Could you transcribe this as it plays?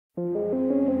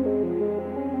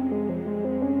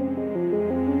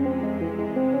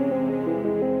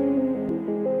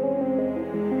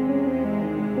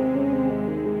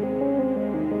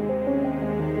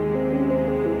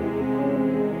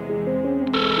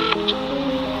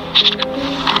Hi,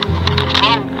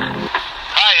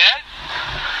 Ed.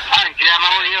 Hi, Jim.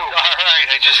 How are you? All right.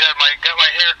 I just got my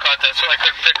hair cut. That's why I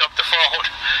couldn't pick up the phone.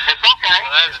 It's okay.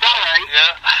 That's it's all right.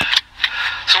 Yeah.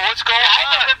 So what's going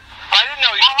on? I didn't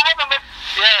know you. I haven't been.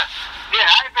 Yeah. Yeah,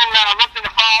 I've been looking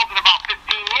to falls in about 15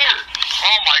 years.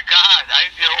 Oh my God!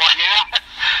 Yeah.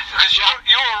 Because you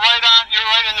were right on. You're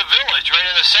right in the village, right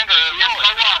in the center of the village.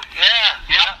 I was. Yeah.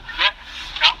 Yep.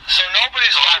 So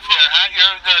nobody's left there, huh?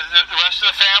 The rest of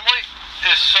the family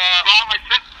is. Well, my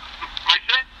sister's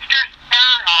there.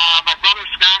 My brother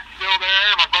Scott's still there.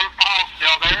 My brother Paul's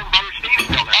still there. And brother Steve's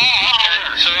still there. Oh,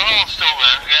 okay. So they're all still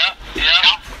there.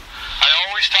 Yeah. I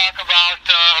always talk about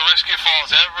Risky Falls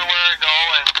everywhere I go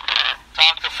and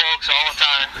talk to folks all the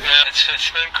time. Yeah, it's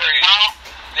been crazy. Well,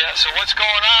 yeah. So what's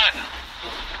going on?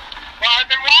 Well, I've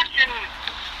been watching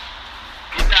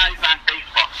you guys on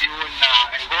Facebook. You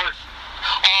and Gordon.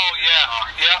 Oh yeah.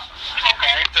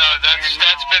 Okay.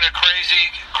 That's been a crazy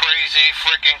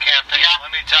freaking campaign. Yeah. Let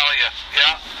me tell you.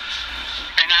 Yeah.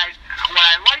 And what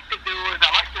I like to do is I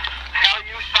like to tell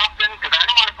you something because I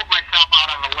don't want to put myself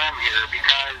out on a limb here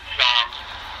because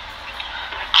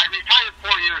I retired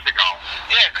 4 years ago.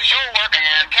 Yeah, because you were working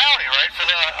in the county, right? For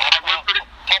the I worked for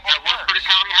the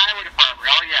county highway department.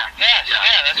 Oh yeah. Yeah,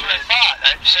 that's what I thought.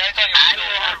 I thought you were still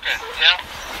working.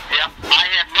 Yeah. I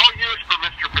had no use for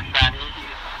Mr. Picente.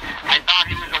 I thought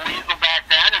he was a weasel back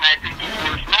then, and I think he's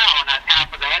worse now. And on top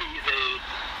of that, he's a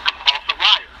compulsive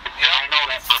liar. Yeah. I know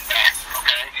that for a fact.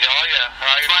 Okay. Oh yeah.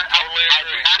 I totally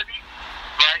agree.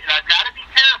 I've got to be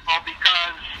careful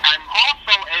because I'm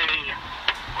also a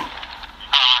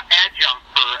adjunct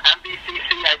for MBCC.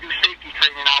 I do safety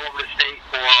training all over the state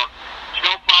for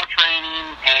snowplow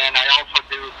training, and I also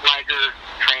do flagger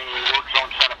training, work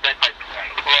zone setup, that type of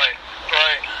thing.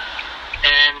 Right.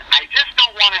 And I just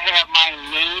don't want to have my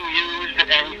name used in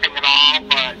anything at all,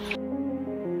 but...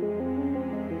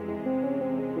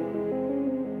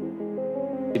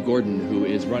 Gordon, who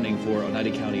is running for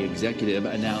Oneida County Executive,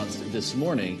 announced this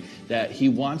morning that he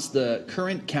wants the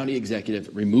current county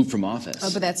executive removed from office. Oh,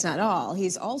 but that's not all.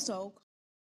 He's also...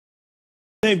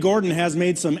 Dave Gordon has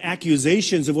made some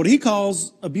accusations of what he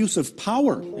calls abuse of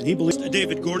power. And he believes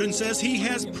David Gordon says he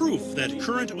has proof that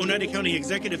current Oneida County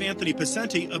Executive Anthony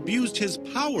Picente abused his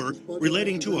power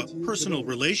relating to a personal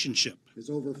relationship.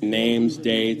 Names,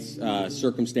 dates,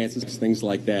 circumstances, things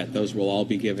like that, those will all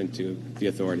be given to the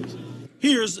authorities.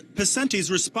 Here's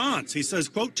Picente's response. He says,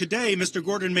 quote, "Today, Mr.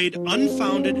 Gordon made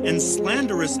unfounded and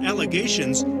slanderous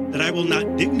allegations that I will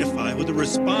not dignify with a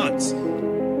response."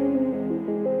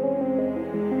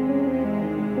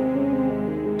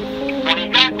 What he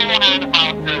got going on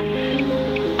about this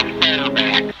affair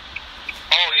back.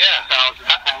 Oh yeah.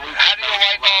 How do you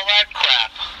like all that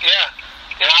crap? Yeah.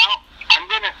 Well, I'm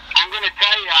gonna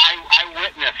tell you, I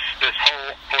witnessed this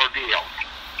whole ordeal.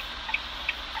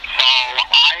 So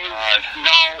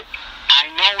I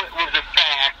know it was a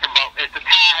fact, but at the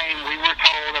time we were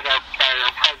told at our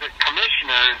present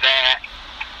commissioner that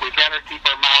we better keep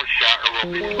our mouths shut or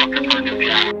we'll be looking for a new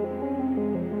job.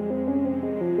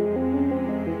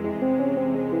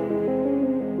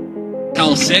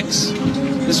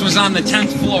 L6, this was on the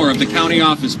 10th floor of the county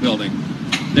office building.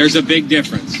 There's a big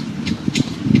difference.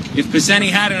 If Picente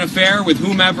had an affair with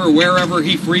whomever, wherever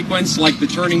he frequents, like the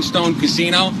Turning Stone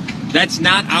Casino, that's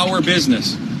not our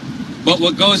business. But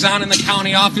what goes on in the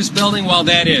county office building, well,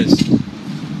 that is.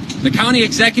 The county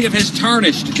executive has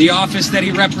tarnished the office that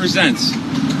he represents,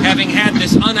 having had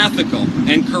this unethical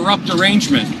and corrupt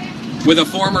arrangement with a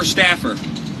former staffer.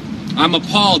 I'm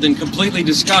appalled and completely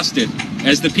disgusted,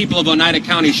 as the people of Oneida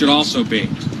County should also be.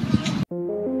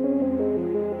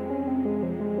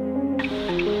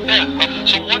 Yeah.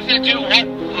 So what did you?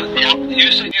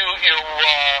 You said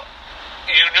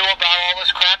you knew about all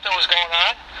this crap that was going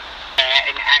on?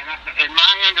 And in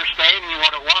my understanding,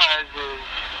 what it was is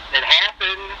it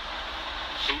happened.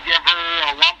 He gave her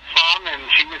a lump sum, and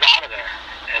she was out of there.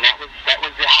 And that was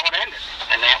how it ended.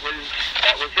 And that was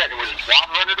it. It was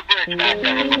water under the bridge back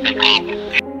then, is what they called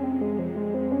it.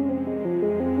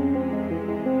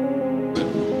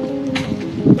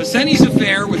 Picente's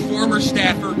affair with former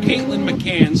staffer Caitlin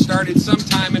McCann started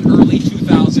sometime in early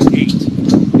 2008.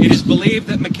 It is believed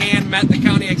that McCann met the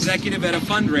county executive at a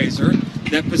fundraiser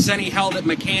that Picente held at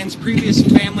McCann's previous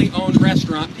family-owned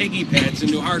restaurant, Piggy Pads, in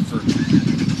New Hartford.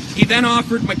 He then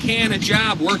offered McCann a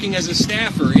job working as a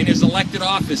staffer in his elected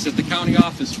office at the county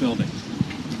office building.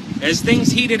 As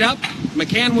things heated up,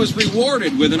 McCann was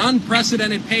rewarded with an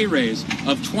unprecedented pay raise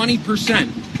of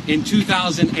 20% in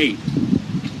 2008.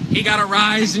 He got a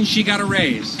rise and she got a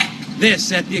raise.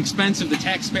 This at the expense of the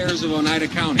taxpayers of Oneida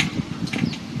County.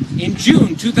 In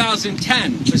June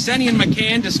 2010, Picente and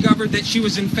McCann discovered that she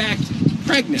was in fact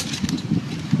pregnant.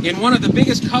 In one of the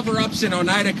biggest cover-ups in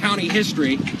Oneida County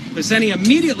history, Picente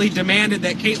immediately demanded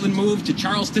that Caitlin move to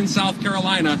Charleston, South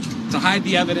Carolina to hide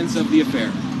the evidence of the affair.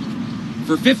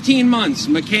 For 15 months,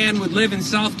 McCann would live in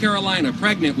South Carolina,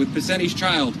 pregnant with Picente's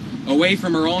child, away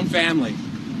from her own family.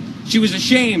 She was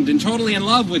ashamed and totally in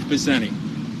love with Picente.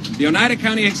 The Oneida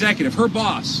County executive, her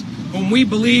boss, whom we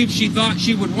believe she thought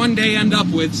she would one day end up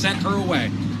with, sent her away.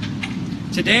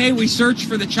 Today, we search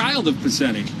for the child of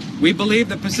Picente. We believe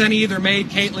that Picente either made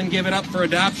Caitlin give it up for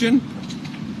adoption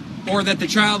or that the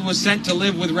child was sent to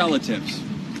live with relatives.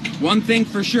 One thing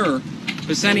for sure,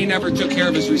 Picente never took care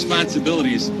of his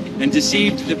responsibilities and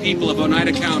deceived the people of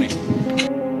Oneida County.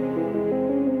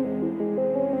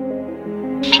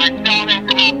 When I saw that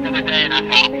come up the other day, and I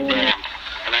thought, I'll be damned.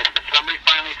 And somebody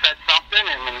finally said something,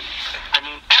 and I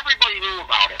mean, everybody knew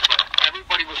about it, but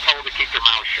everybody was told to keep their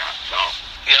mouth shut, so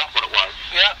Yeah. that's what it was.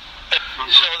 Yeah.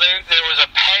 So there was a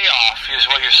payoff, is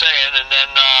what you're saying, and then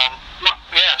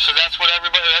yeah. So that's what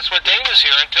Dave is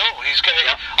hearing too. He's got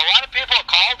a lot of people have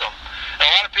called him, and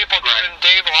a lot of people have given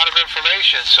Dave a lot of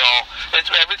information. So it's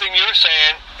everything you're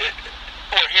saying.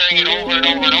 We're hearing it over and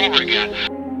over and over again.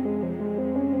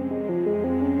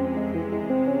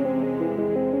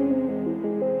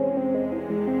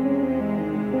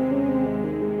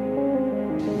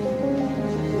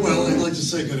 Well, I'd like to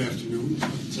say good afternoon. But,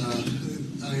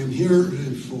 I am here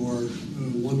for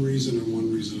one reason and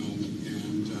one reason only.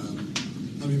 And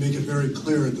let me make it very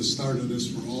clear at the start of this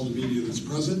for all the media that's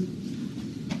present.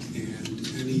 And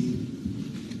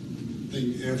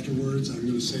anything afterwards, I'm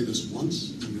going to say this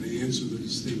once. I'm going to answer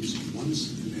these things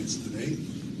once, and that's today.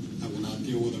 I will not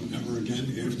deal with them ever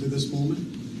again after this moment,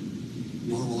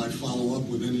 nor will I follow up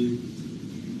with any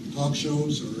talk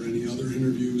shows or any other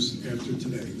interviews after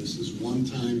today. This is one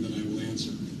time that I will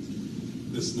answer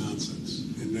this nonsense,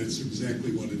 and that's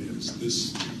exactly what it is.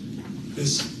 This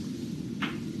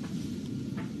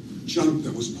junk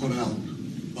that was put out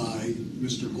by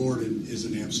Mr. Gordon is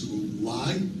an absolute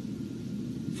lie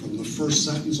from the first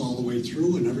sentence all the way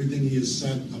through, and everything he has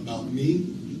said about me,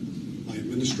 my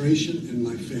administration, and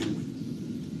my family.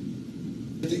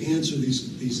 To answer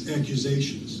these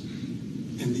accusations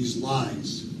and these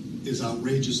lies is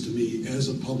outrageous to me as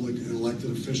a public and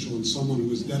elected official and someone who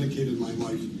has dedicated my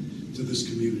life to this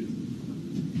community.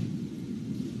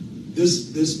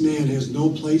 This man has no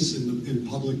place in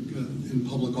public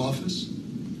office.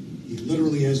 He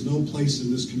literally has no place in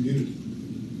this community.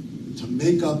 To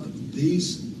make up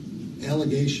these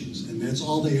allegations, and that's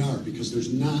all they are, because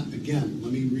there's not, again,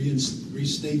 let me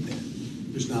restate that,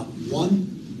 there's not one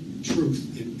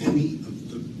truth in any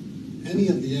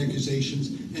of the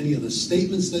accusations, any of the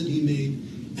statements that he made,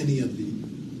 any of the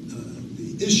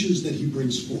issues that he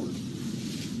brings forth.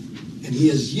 And he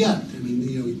has yet, I mean,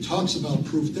 he talks about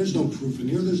proof. There's no proof in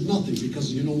here. There's nothing,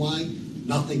 because you know why?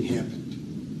 Nothing happened.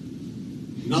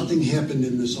 Nothing happened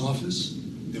in this office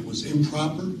that was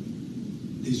improper.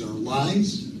 These are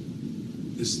lies.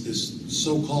 This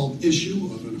so-called issue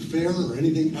of an affair or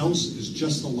anything else is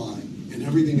just a lie, and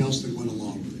everything else that went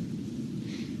along with it.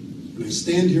 And I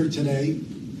stand here today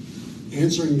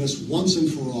answering this once and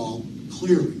for all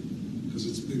clearly, because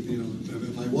it's,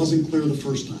 if I wasn't clear the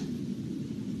first time,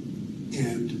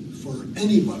 and for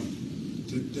anybody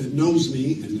that knows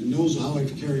me and that knows how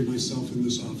I've carried myself in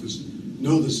this office,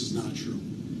 know this is not true.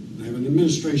 And I have an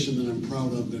administration that I'm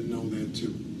proud of that know that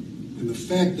too. And the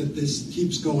fact that this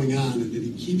keeps going on and that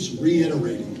he keeps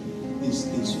reiterating these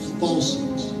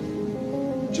falsehoods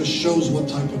just shows what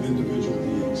type of individual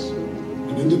he is.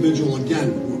 An individual,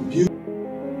 again, who abused.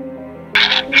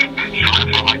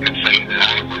 That's all I can say.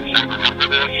 I remember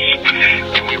this,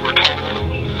 and we were told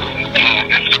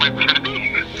that's the way it was going to be.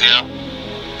 Yeah.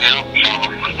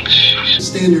 I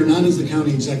stand here not as the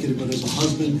county executive, but as a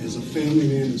husband, as a family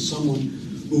man, as someone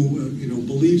who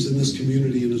believes in this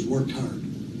community and has worked hard.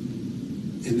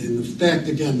 And the fact,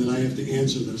 again, that I have to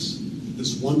answer this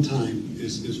one time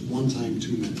is one time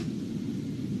too many.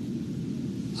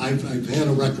 I've had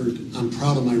a record. I'm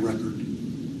proud of my record.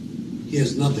 He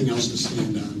has nothing else to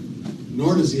stand on,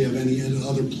 nor does he have any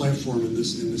other platform in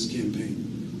this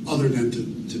campaign, other than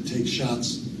to take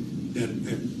shots at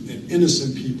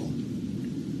innocent people.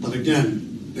 But again,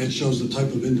 that shows the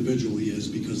type of individual he is,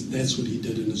 because that's what he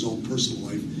did in his own personal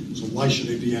life. So why should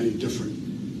it be any different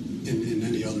in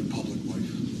any other public life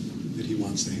that he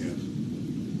wants to have?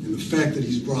 And the fact that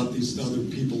he's brought these other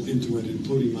people into it,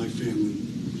 including my family,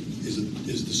 is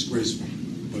disgraceful.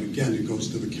 But again, it goes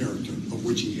to the character of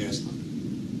which he has none.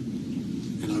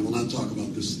 And I will not talk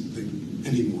about this thing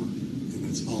anymore. And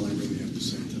that's all I really have to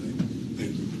say today.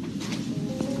 Thank you.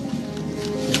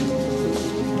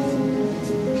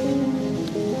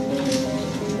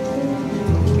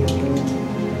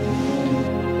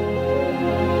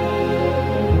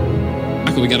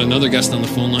 Zecca, we got another guest on the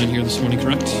phone line here this morning,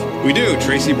 correct? We do.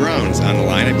 Traci Brown's on the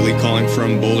line, I believe, calling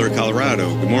from Boulder, Colorado.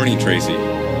 Good morning,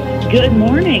 Traci. Good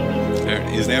morning.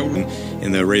 Is that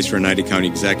in the race for Oneida County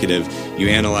Executive? You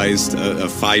analyzed a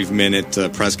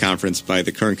 5-minute press conference by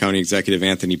the current county executive,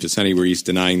 Anthony Picente, where he's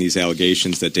denying these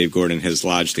allegations that Dave Gordon has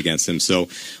lodged against him. So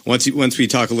once we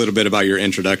talk a little bit about your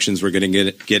introductions, we're going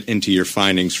to get into your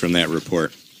findings from that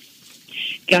report.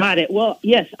 Got it. Well,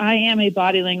 yes, I am a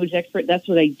body language expert. That's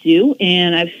what I do.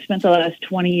 And I've spent the last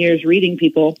 20 years reading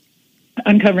people,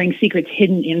 uncovering secrets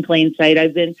hidden in plain sight.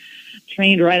 I've been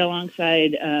trained right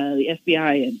alongside the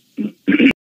FBI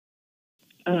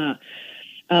and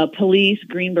police,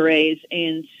 Green Berets.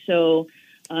 And so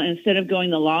instead of going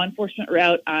the law enforcement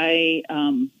route, I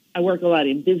work a lot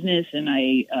in business, and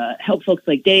I help folks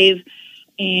like Dave.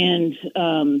 And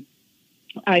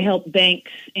I help banks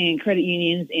and credit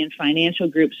unions and financial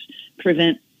groups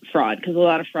prevent fraud, because a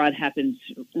lot of fraud happens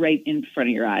right in front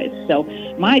of your eyes. So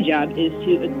my job is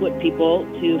to equip people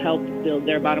to help build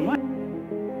their bottom line.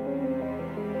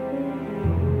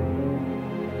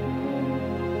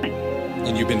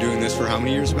 And you've been doing this for how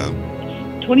many years about?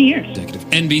 20 years.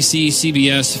 NBC,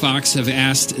 CBS, Fox have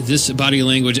asked this body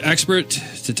language expert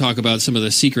to talk about some of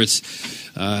the secrets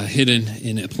hidden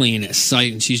in plain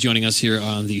sight, and she's joining us here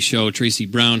on the show. Traci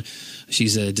Brown,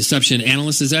 she's a deception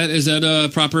analyst. Is that a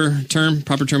proper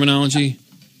terminology?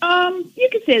 You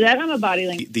could say that. I'm a body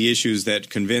language. The issues that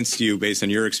convinced you, based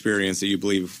on your experience, that you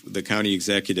believe the county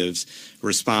executive's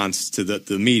response to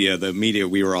the media,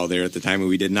 we were all there at the time, and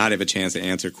we did not have a chance to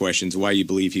answer questions, why you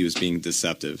believe he was being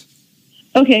deceptive.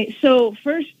 Okay, so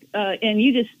first, and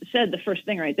you just said the first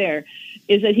thing right there,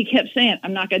 is that he kept saying,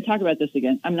 I'm not going to talk about this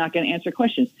again. I'm not going to answer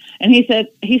questions. And he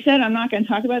said, I'm not going to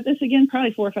talk about this again,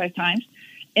 probably 4 or 5 times.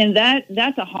 And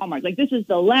that's a hallmark. Like, this is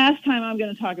the last time I'm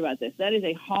going to talk about this. That is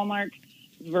a hallmark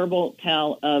verbal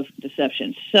tell of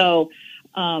deception. So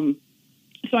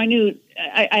I knew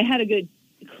I had a good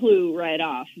clue right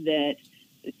off that,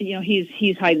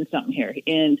 he's hiding something here.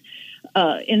 And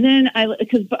then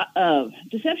because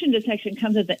deception detection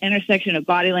comes at the intersection of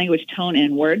body language, tone,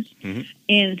 and words. Mm-hmm.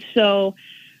 And so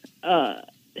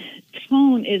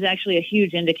tone is actually a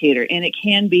huge indicator, and it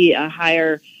can be a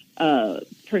higher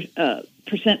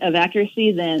percent of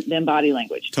accuracy than body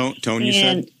language. Tone, you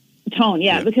said? Tone,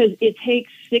 yeah, because it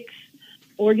takes 6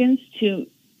 organs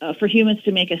for humans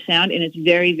to make a sound, and it's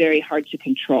very, very hard to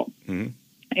control. Mm-hmm.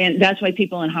 And that's why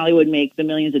people in Hollywood make the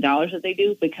millions of dollars that they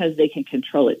do, because they can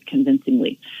control it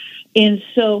convincingly. And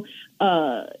so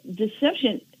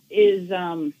deception is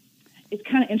it's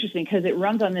kind of interesting, because it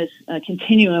runs on this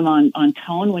continuum on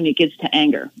tone when it gets to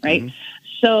anger, right? Mm-hmm.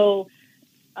 So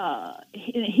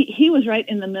he was right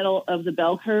in the middle of the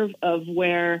bell curve of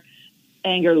where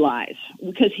anger lies,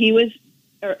 because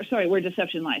where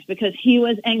deception lies, because he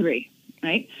was angry,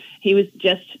 right? He was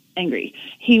just angry.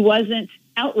 He wasn't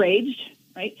outraged,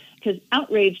 right? Because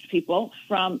outraged people,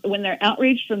 when they're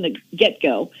outraged from the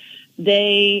get-go,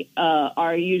 they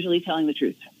are usually telling the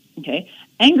truth, okay?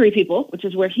 Angry people, which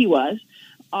is where he was,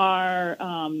 are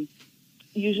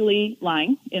usually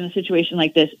lying in a situation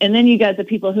like this. And then you got the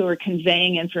people who are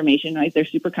conveying information, right? They're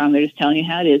super calm. They're just telling you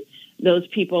how it is. Those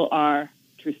people are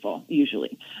truthful,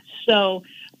 usually. So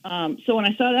when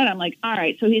I saw that, I'm like, all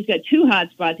right, so he's got 2 hot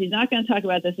spots. He's not going to talk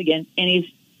about this again, and he's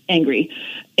angry.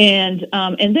 And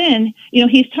then,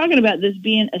 he's talking about this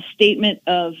being a statement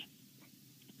of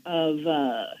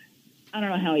I don't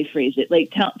know how he phrased it,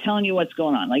 like telling you what's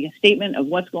going on, like a statement of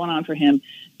what's going on for him.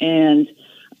 And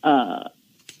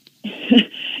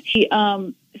he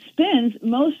spends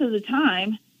most of the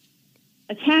time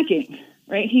attacking,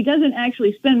 right? He doesn't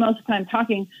actually spend most of the time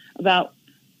talking about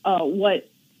what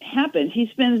happened. He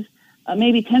spends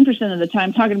maybe 10% of the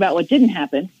time talking about what didn't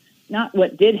happen, not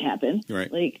what did happen.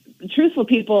 Right. Like, truthful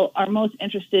people are most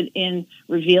interested in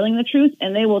revealing the truth,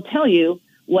 and they will tell you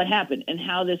what happened and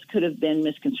how this could have been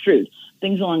misconstrued,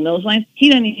 things along those lines. He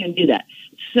doesn't even do that.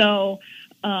 So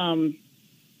those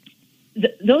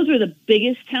were the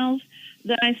biggest tells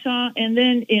that I saw. And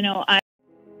then,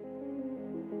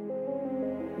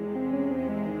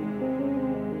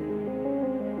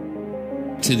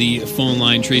 to the phone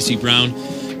line, Traci Brown,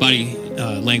 body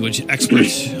language expert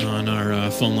on our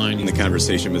phone line. In the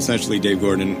conversation, but essentially Dave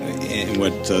Gordon and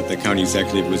what the county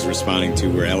executive was responding to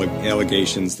were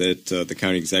allegations that the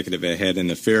county executive had an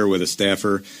affair with a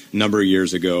staffer a number of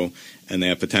years ago, and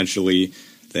that potentially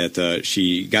that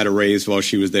she got a raise while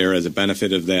she was there as a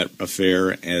benefit of that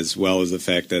affair, as well as the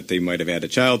fact that they might have had a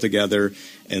child together,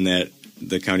 and that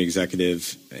the county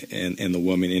executive and the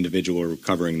woman individual were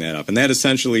covering that up. And that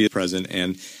essentially is present.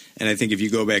 And I think if you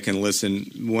go back and listen,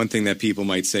 one thing that people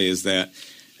might say is that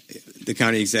the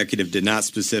county executive did not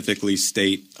specifically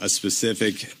state a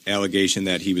specific allegation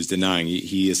that he was denying.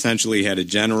 He essentially had a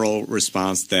general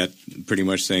response that pretty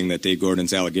much saying that Dave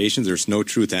Gordon's allegations, there's no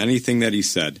truth to anything that he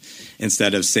said,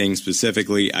 instead of saying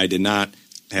specifically, I did not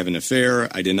have an affair,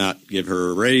 I did not give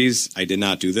her a raise, I did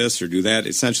not do this or do that.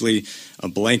 Essentially a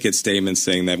blanket statement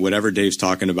saying that whatever Dave's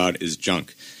talking about is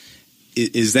junk.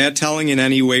 Is that telling in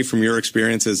any way from your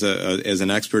experience as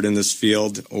an expert in this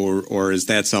field, or is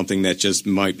that something that just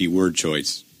might be word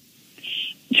choice?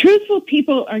 Truthful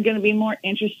people are going to be more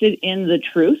interested in the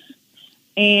truth,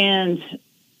 and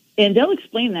they'll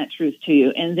explain that truth to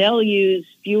you, and they'll use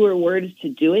fewer words to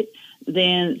do it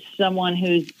than someone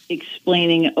who's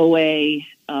explaining away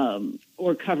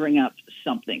or covering up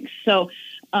something. So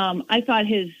I thought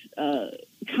his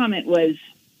comment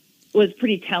was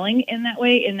pretty telling in that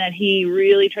way, in that he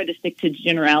really tried to stick to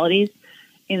generalities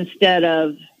instead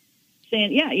of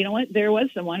saying, yeah, you know what, there was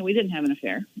someone, we didn't have an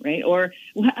affair, right? Or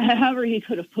however he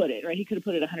could have put it, right? He could have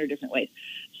put it 100 different ways.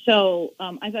 So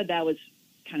I thought that was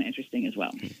kind of interesting as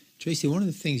well. Tracy, one of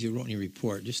the things you wrote in your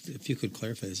report, just if you could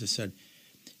clarify this, it said,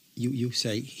 you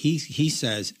say, he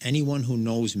says, anyone who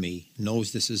knows me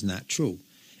knows this is not true.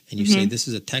 And you say this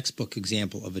is a textbook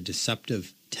example of a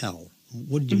deceptive tell.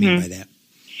 What did you mean by that?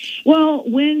 Well,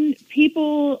 when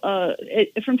people,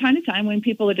 from time to time, when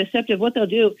people are deceptive, what they'll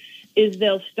do is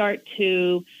they'll start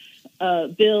to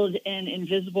build an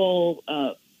invisible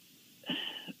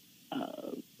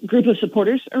group of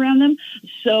supporters around them.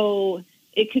 So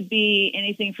it could be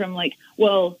anything from like,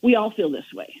 well, we all feel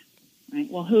this way, right?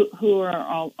 Well, who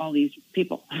are all these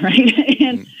people, right?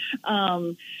 And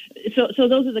so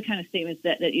those are the kind of statements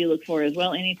that you look for as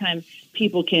well. Anytime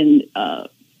people can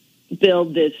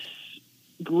build this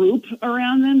group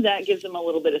around them, that gives them a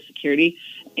little bit of security,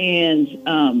 and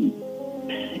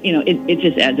it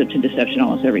just adds up to deception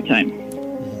almost every time.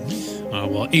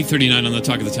 Well, 8:39 on the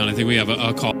Talk of the Town. I think we have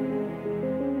a call.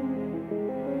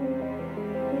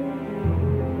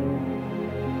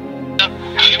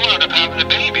 She wound up having a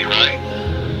baby, right?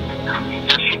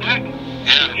 Yes, she did.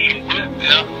 Yeah, she did.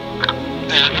 Yeah,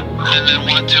 and then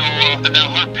went to now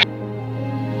her.